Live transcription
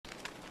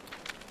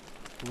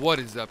What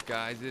is up,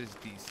 guys? It is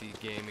DC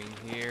Gaming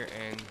here,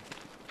 and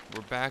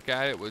we're back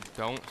at it with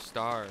Don't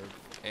Starve.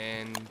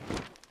 And,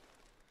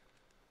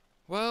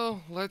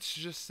 well, let's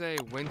just say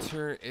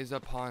winter is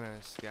upon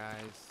us,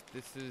 guys.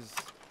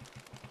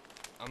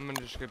 I'm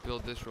just gonna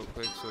build this real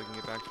quick so we can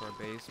get back to our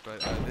base.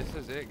 But this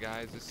is it,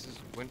 guys.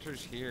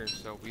 Winter's here,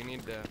 so we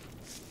need to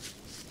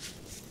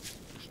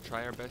just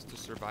try our best to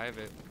survive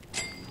it.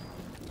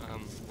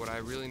 What I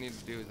really need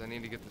to do is I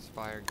need to get this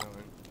fire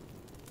going.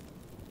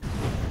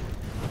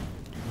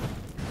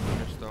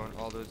 Throwing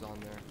all those on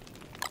there.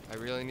 I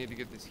really need to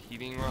get this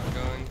heating rod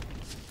going,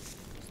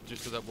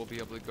 just so that we'll be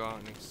able to go out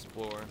and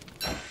explore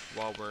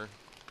while we're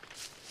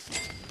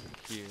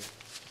here,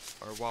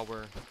 or while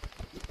we're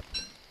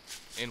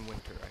in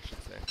winter, I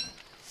should say.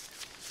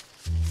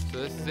 So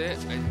this is it.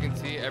 As you can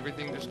see,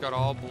 everything just got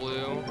all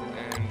blue,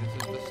 and this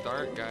is the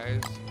start,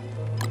 guys.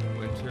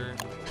 Winter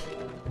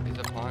is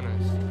upon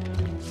us.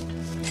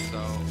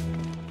 So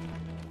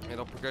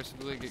it'll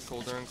progressively get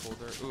colder and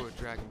colder. Ooh, a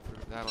dragon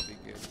fruit. That'll be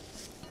good.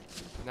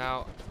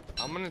 Now,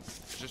 I'm gonna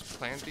just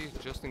plant these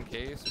just in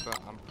case, but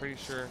I'm pretty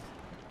sure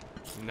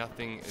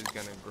nothing is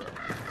gonna grow,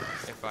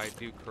 if I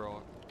do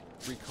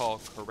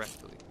recall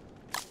correctly.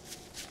 So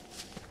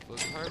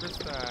let's harvest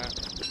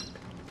that.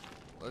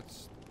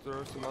 Let's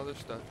throw some other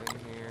stuff in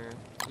here.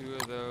 2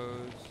 of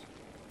those,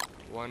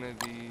 1 of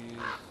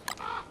these,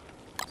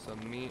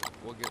 some meat.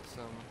 We'll get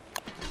some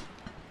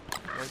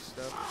nice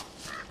stuff.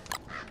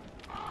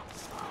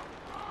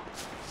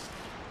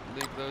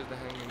 Leave those to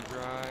hang and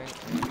dry.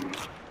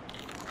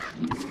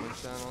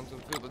 Munch down on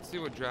some food. Let's see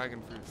what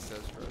dragon fruit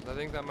does for us. I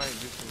think that might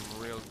do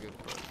some real good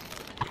for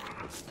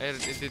us.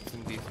 It did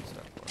some decent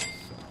stuff for us.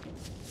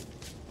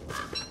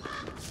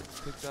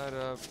 So. Pick that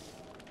up.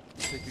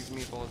 Pick these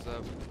meatballs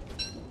up.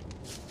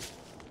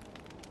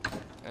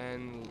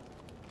 And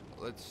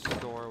let's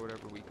store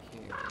whatever we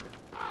can.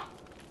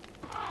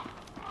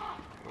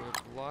 We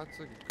have lots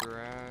of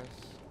grass.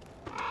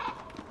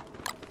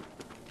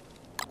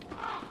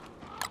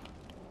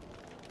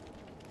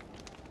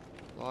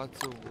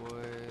 Lots of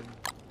wood,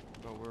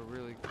 but we're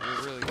really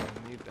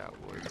gonna need that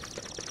wood.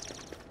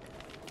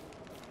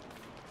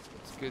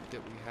 It's good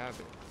that we have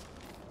it.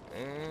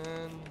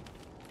 And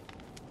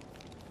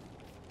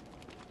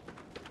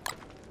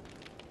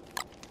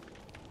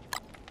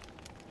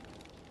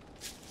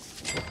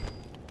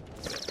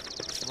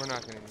we're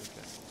not gonna need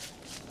that.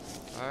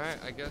 Alright,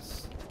 I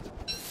guess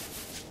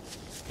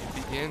it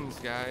begins,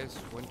 guys.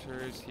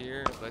 Winter is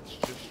here. Let's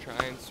just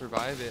try and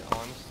survive it,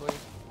 honestly.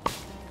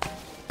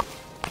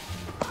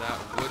 That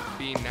would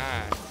be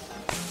nice.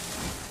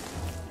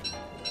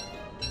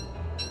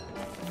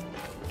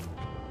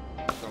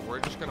 So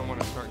we're just gonna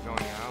want to start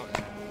going out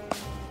and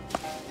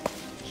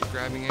just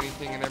grabbing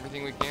anything and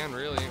everything we can,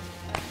 really.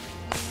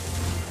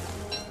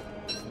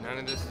 None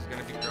of this is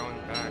gonna be growing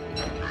back.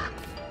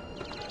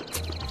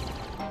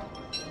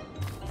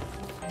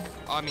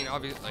 I mean,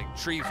 obviously, like,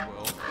 trees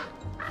will.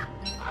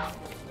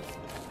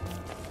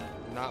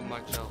 Not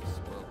much else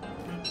will.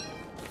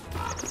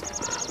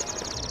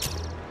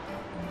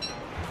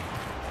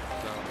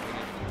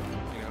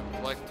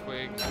 Collect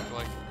twigs,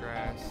 collect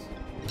grass,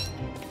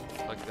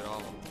 collect it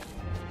all.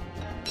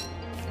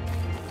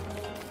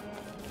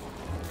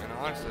 And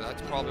honestly,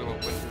 that's probably what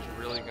winter's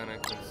really gonna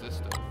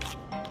consist of.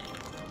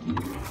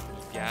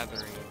 Just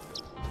gathering.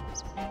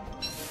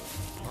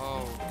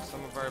 Oh,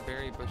 some of our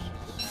berry bushes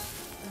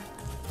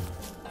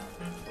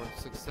were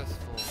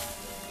successful.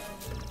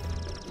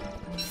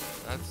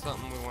 That's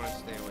something we want to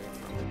stay away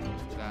from.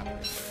 That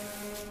right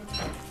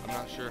there. I'm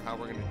not sure how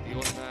we're gonna deal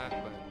with that,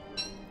 but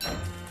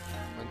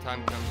when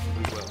time comes,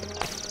 we will.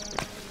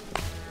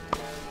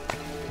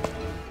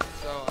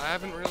 So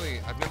I've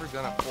never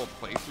done a full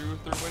playthrough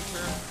through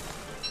winter.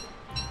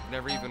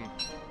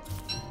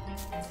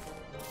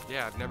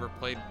 I've never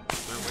played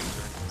through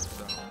winter,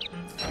 so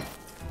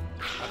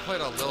I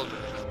played a little bit,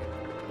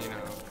 you know.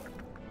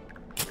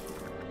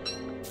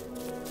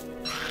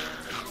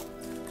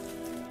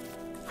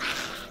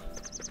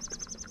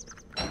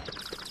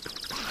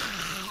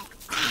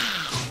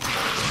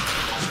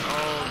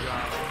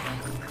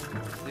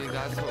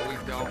 That's what we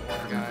don't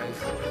want, guys.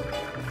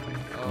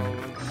 Oh,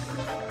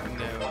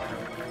 no.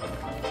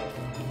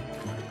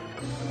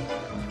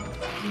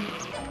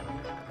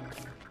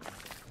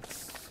 Let's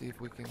see if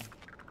we can...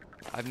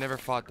 I've never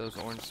fought those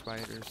orange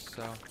spiders,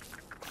 so...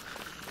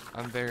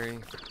 I'm very...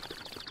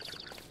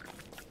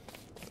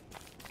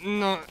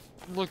 not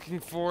looking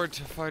forward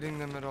to fighting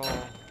them at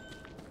all.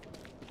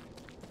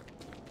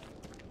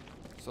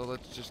 So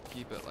let's just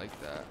keep it like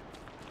that.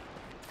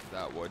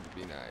 That would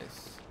be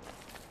nice.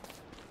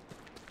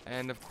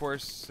 And of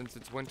course, since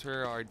it's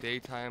winter, our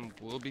daytime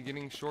will be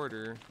getting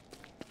shorter,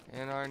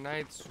 and our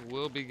nights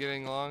will be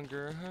getting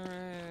longer.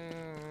 Hooray!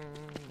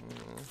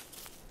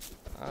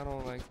 I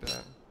don't like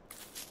that.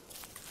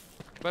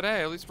 But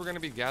hey, at least we're going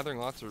to be gathering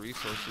lots of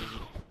resources.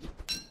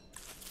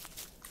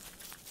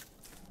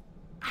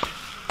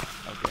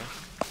 Okay.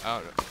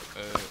 Oh,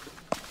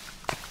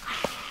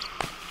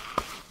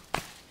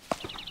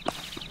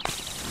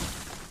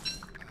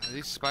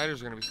 These spiders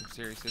are gonna be some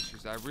serious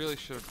issues. I really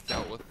should have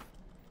dealt with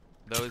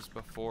those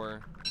before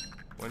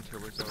winter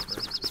was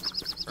over,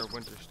 or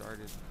winter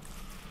started.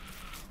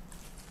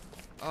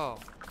 Oh.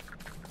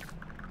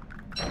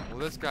 Well,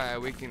 this guy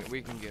we can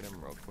get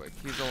him real quick.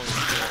 He's only.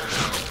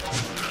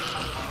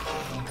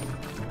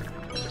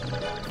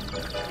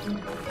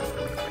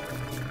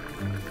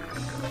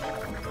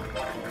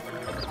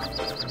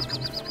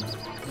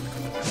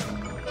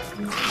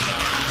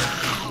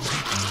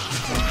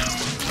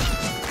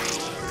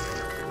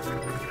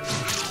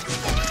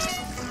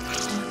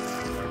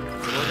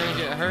 We're gonna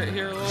get hurt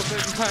here a little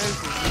bit, guys.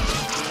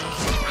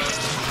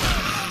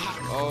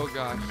 Oh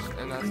gosh,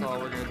 and that's all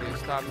we're gonna do.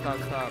 Stop, stop,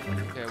 stop.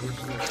 Okay, we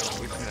shouldn't have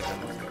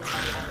done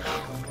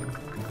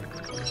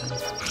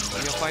this.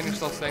 And you'll find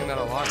yourself saying that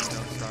a lot in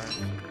Don't Starve.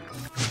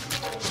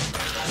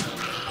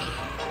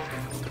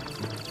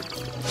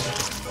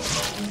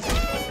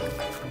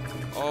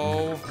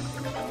 Oh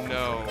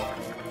no.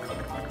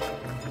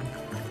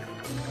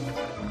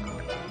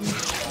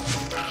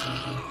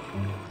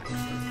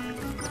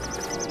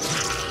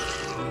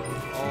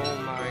 Oh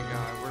my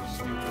god, we're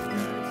stupid,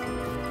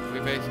 guys. We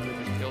basically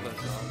just killed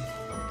ourselves.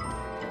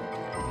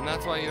 And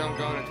that's why you don't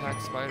go and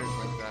attack spiders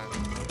like that.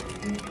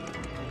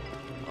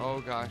 Oh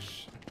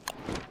gosh.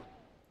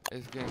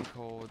 It's getting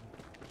cold.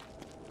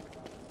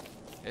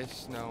 It's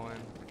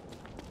snowing.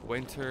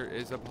 Winter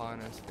is upon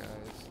us,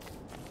 guys.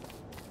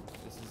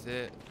 This is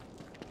it.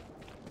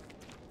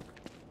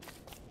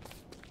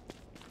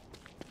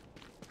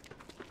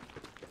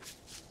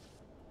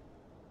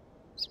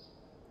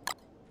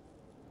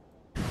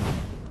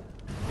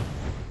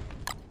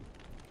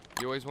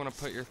 You always want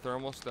to put your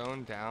thermal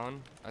stone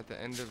down at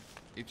the end of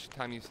each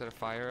time you set a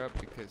fire up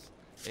because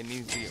it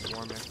needs to get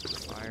warm next to the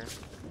fire.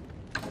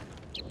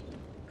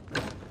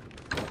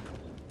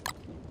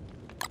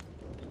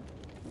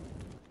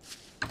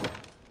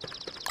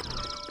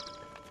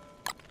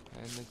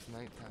 And it's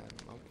nighttime.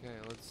 Okay,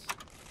 let's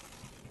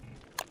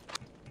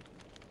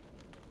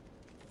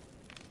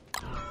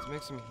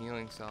make some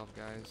healing salve,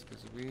 guys,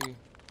 because we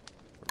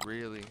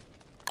really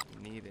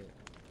need it.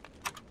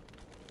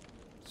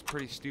 It's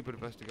pretty stupid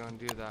of us to go and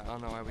do that. I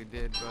don't know why we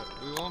did, but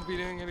we won't be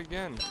doing it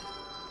again.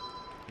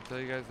 I'll tell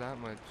you guys that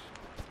much.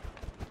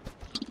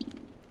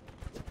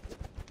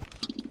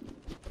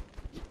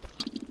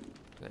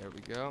 There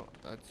we go.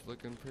 That's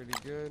looking pretty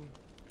good.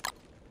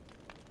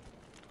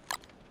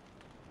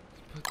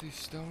 Let's put these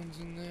stones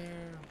in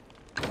there.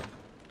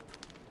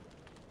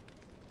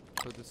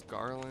 Put this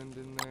garland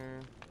in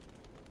there.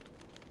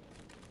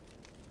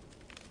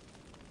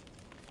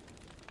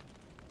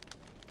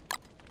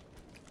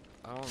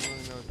 I don't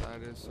really know what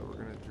that is, so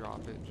we're gonna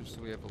drop it just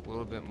so we have a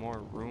little bit more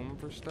room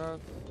for stuff.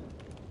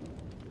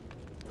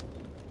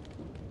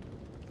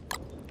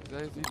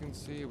 As you can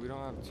see, we don't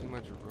have too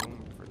much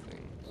room for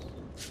things.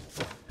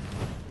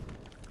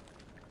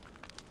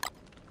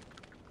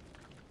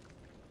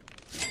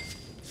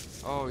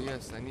 Oh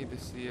yes, I need to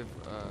see if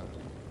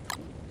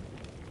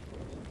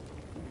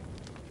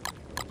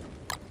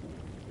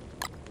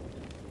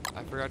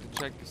I forgot to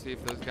check to see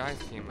if those guys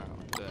came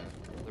out,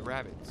 the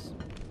rabbits.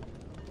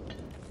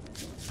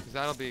 Because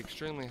that'll be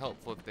extremely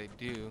helpful if they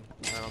do.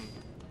 That'll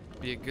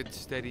be a good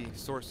steady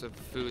source of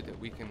food that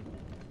we can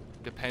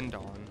depend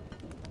on,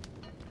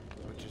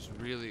 which is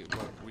really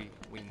what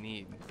we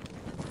need.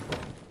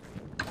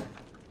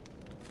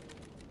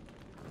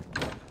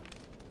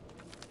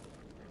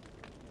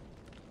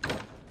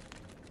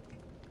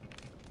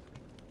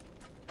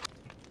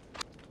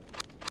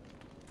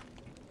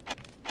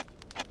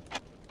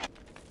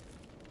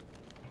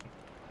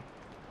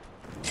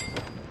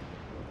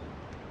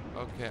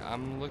 Okay,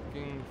 I'm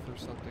looking for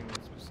something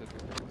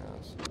specific right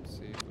now, so let's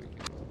see if we can.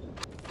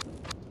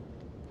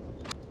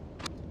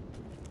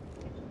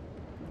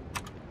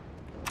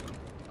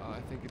 I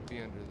think it'd be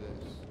under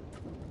this.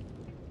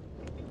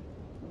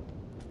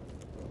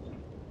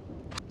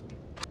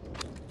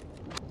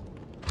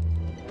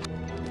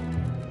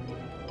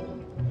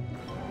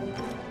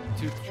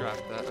 Tooth trap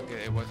that.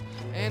 Okay, it was.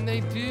 And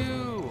they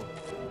do!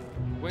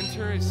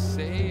 Winter is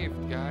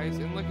saved, guys.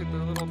 And look at the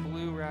little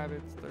blue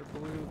rabbits. They're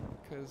blue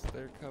because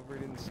they're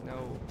covered in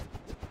snow.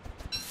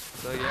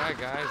 So yeah,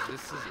 guys,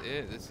 this is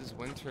it. This is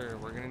winter.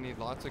 We're gonna need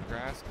lots of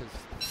grass because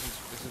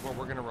this is what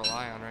we're gonna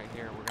rely on right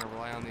here. We're gonna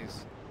rely on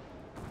these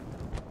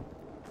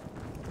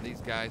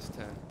guys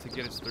to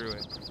get us through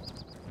it.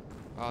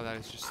 Oh, that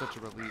is just such a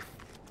relief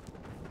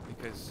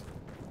because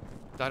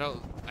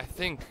that'll, I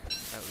think,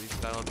 at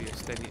least that'll be a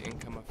steady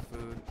income of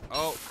food.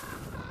 Oh,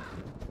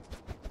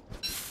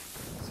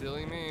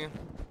 silly me.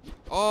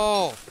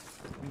 Oh.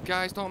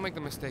 Guys, don't make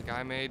the mistake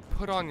I made.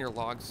 Put on your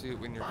log suit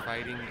when you're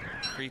fighting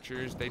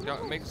creatures. They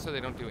don't make it so they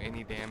don't do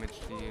any damage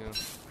to you.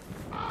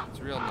 It's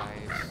real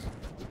nice.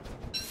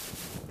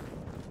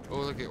 Oh,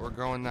 look at, we're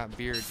growing that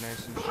beard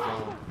nice and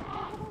strong.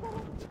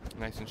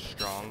 Nice and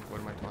strong. What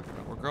am I talking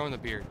about? We're growing the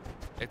beard.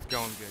 It's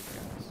going good,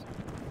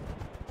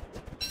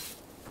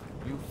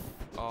 guys.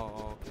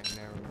 Oh, okay,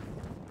 never mind.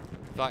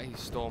 Thought he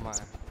stole my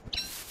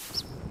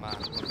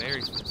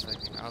berries for a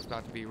second. I was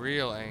about to be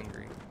real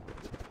angry.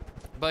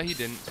 But he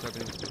didn't, so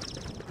everything's good.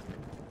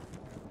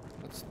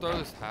 Let's throw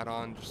this hat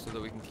on just so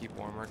that we can keep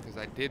warmer, because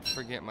I did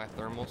forget my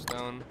thermal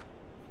stone,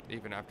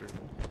 even after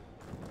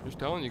just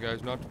telling you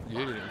guys not to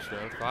forget it and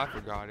stuff. I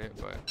forgot it,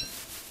 but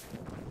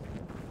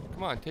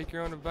come on, take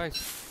your own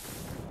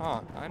advice.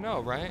 Huh, I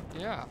know, right?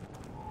 Yeah.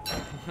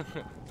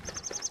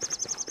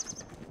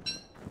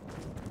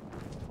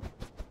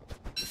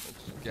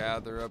 Let's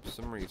gather up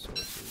some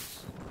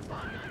resources.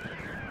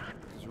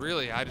 Because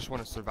really, I just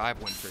want to survive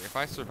winter. If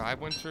I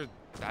survive winter,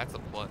 that's a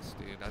plus,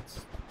 dude.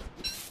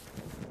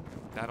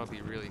 That'll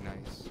be really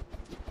nice.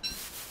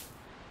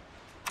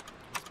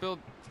 Let's build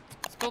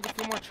a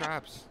few more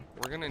traps.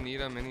 We're gonna need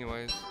them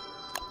anyways.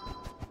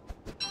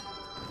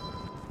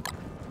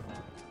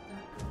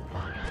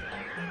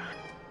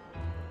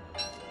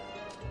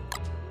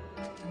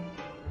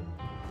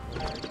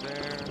 Right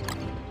there.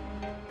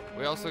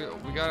 We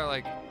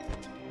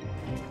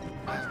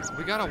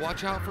gotta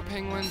watch out for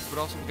penguins, but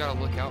also we gotta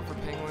look out for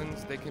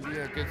penguins. They can be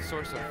a good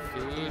source of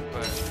food,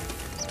 but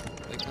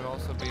they could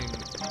also be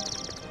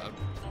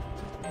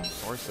a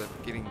source of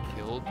getting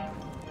killed.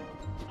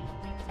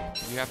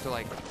 You have to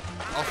like,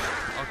 oh,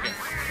 okay,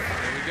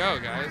 there we go,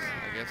 guys.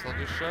 I guess I'll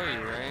just show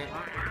you, right?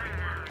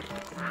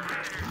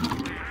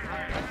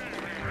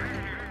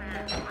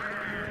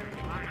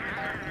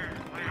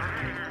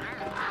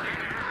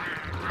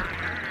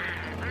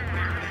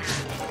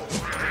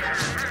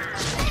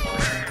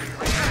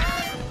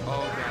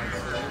 Oh, guys,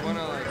 so you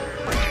wanna like,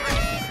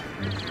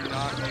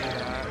 not do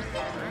that.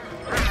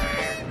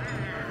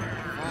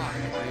 Fuck,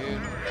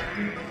 dude.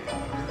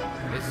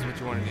 This is what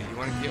you wanna do. You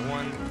wanna get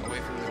one away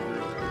from the group.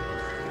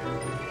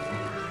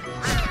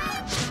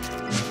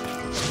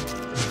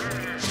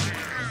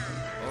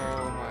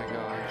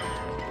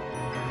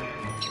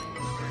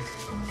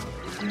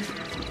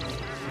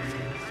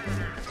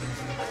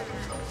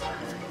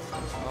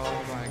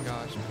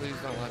 Please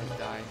don't let us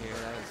die here.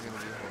 That is going to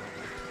be horrible.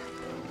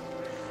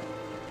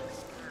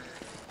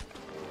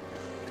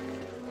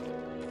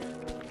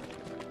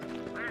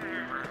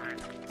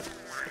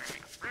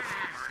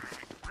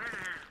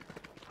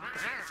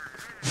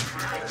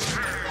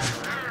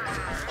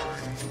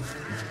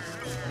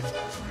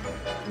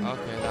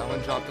 Okay, that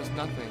one dropped us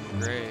nothing.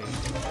 Great.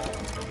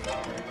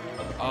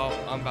 Oh,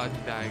 I'm about to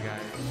die,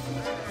 guys.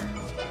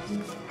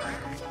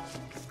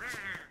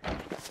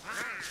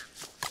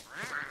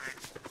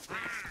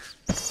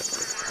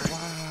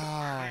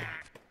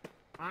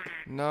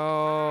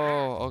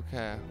 No,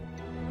 okay.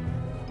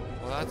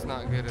 Well, that's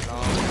not good at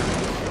all.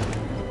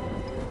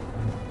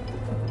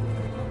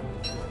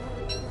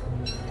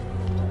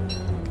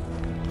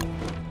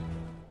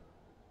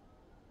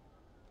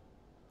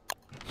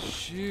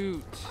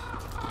 Shoot.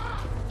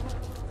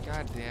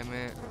 God damn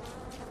it.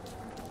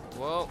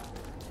 Well,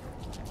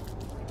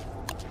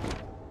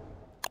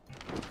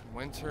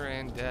 winter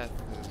and death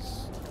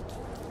is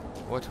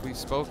what we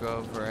spoke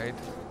of, right?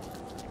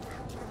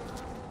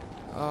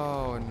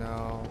 Oh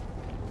no.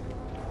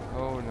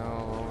 Oh no,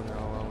 oh no,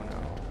 oh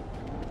no.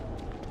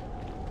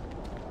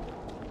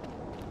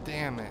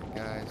 Damn it,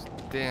 guys.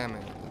 Damn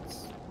it.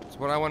 It's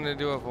what I wanted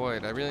to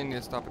avoid. I really need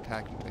to stop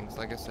attacking things.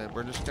 Like I said,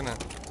 we're not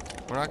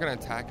gonna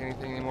attack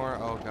anything anymore.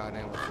 Oh god,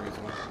 damn, we're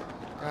freezing.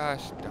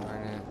 Gosh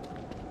darn it.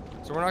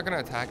 So we're not gonna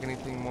attack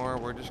anything more.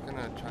 We're just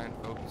gonna try and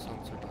focus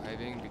on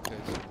surviving,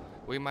 because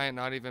we might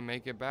not even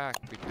make it back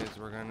because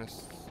we're gonna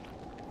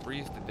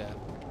freeze to death.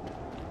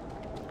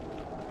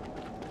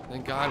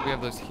 Thank God we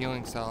have those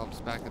healing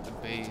salves back at the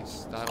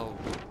base. That'll,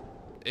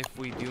 if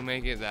we do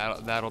make it,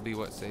 that'll be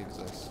what saves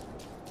us.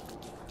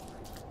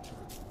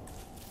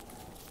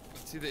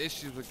 See, the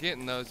issues with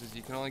getting those is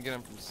you can only get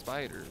them from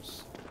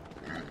spiders.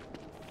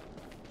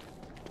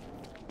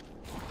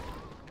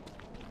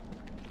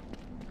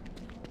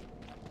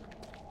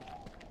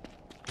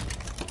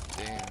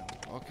 Damn.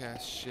 Okay,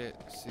 shit.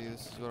 See,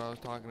 this is what I was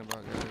talking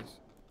about, guys.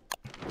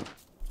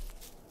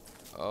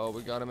 Oh,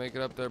 we gotta make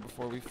it up there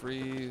before we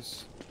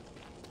freeze.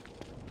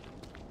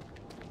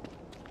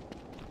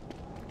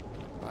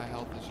 My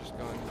health is just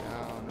going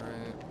down,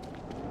 right?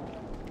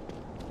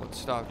 Well, it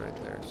stopped right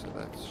there, so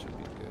that should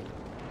be good.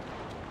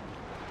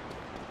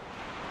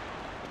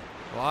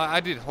 Well, I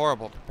did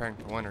horrible preparing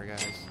for winter,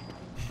 guys.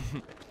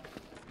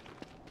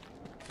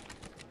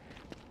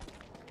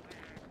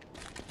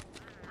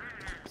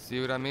 See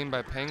what I mean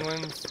by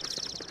penguins?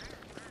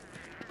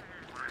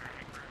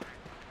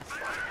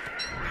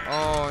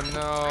 Oh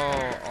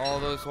no, all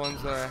those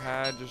ones that I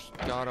had just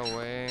got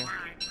away.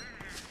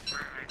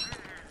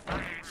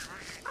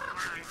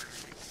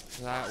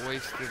 That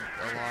wasted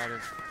a lot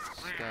of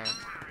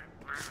stuff.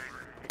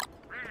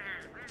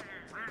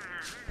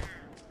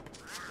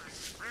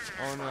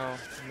 Oh no.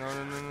 No,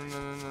 no, no, no, no,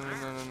 no, no, no,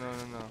 no, no,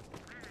 no, no.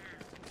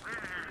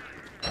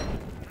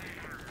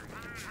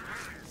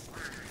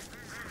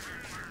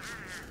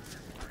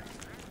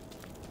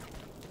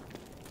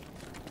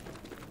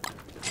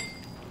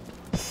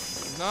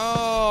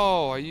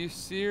 No, are you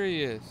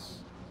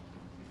serious?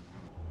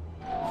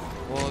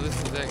 Well, this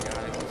is it,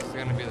 guys. This is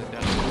gonna be the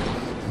death of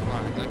this.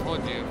 Fine. I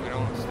told you if we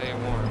don't stay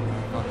warm,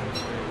 we're fucking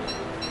screwed.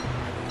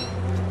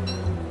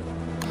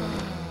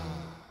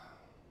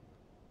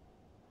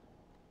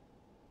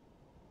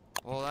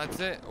 Well, that's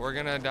it. We're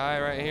gonna die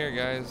right here,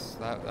 guys.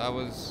 That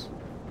was.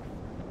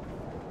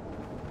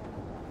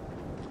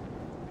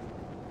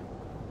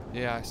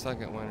 Yeah, I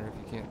suck at winter, if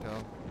you can't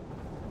tell.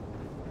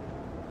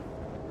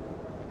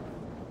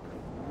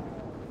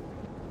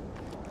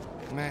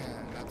 Man,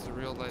 that's a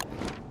real life.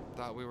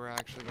 Thought we were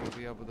actually gonna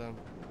be able to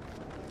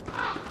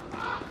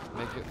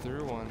make it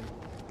through one.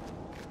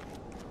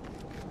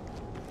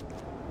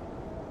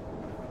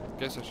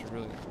 Guess I should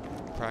really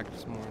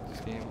practice more at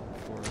this game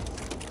before.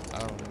 I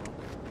don't know.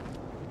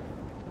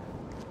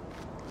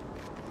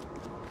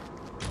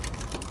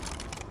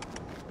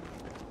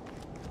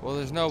 Well,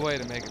 there's no way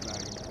to make it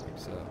back in time,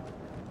 so.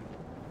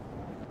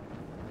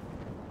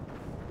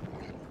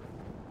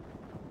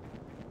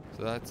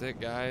 So that's it,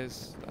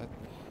 guys.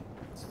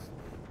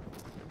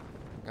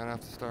 Gonna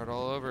have to start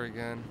all over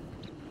again.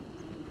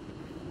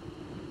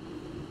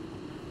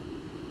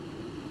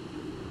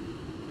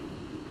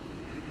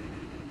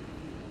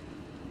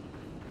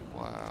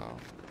 Wow.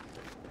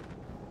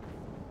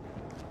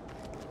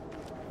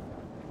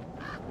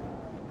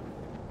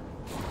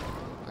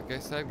 Like I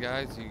said,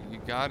 guys, you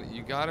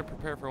gotta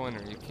prepare for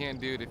winter. You can't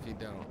do it if you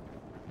don't.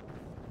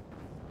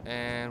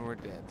 And we're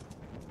dead.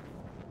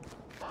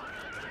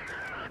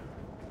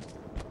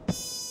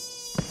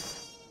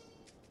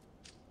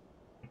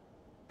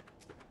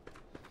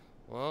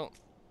 Well,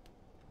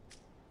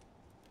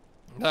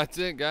 that's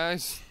it,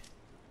 guys.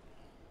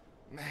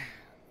 Man,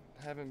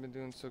 I haven't been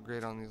doing so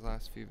great on these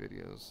last few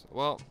videos.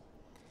 Well,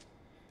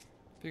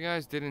 if you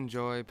guys did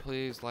enjoy,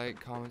 please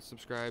like, comment,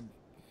 subscribe.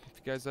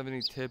 If you guys have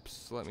any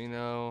tips, let me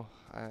know.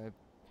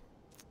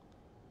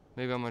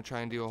 Maybe I'm gonna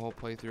try and do a whole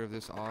playthrough of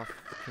this off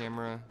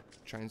camera,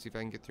 try and see if I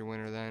can get through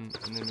winter then,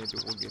 and then maybe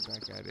we'll get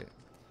back at it.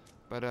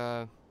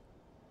 But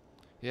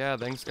yeah,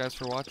 thanks guys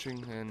for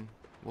watching, and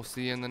we'll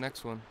see you in the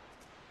next one.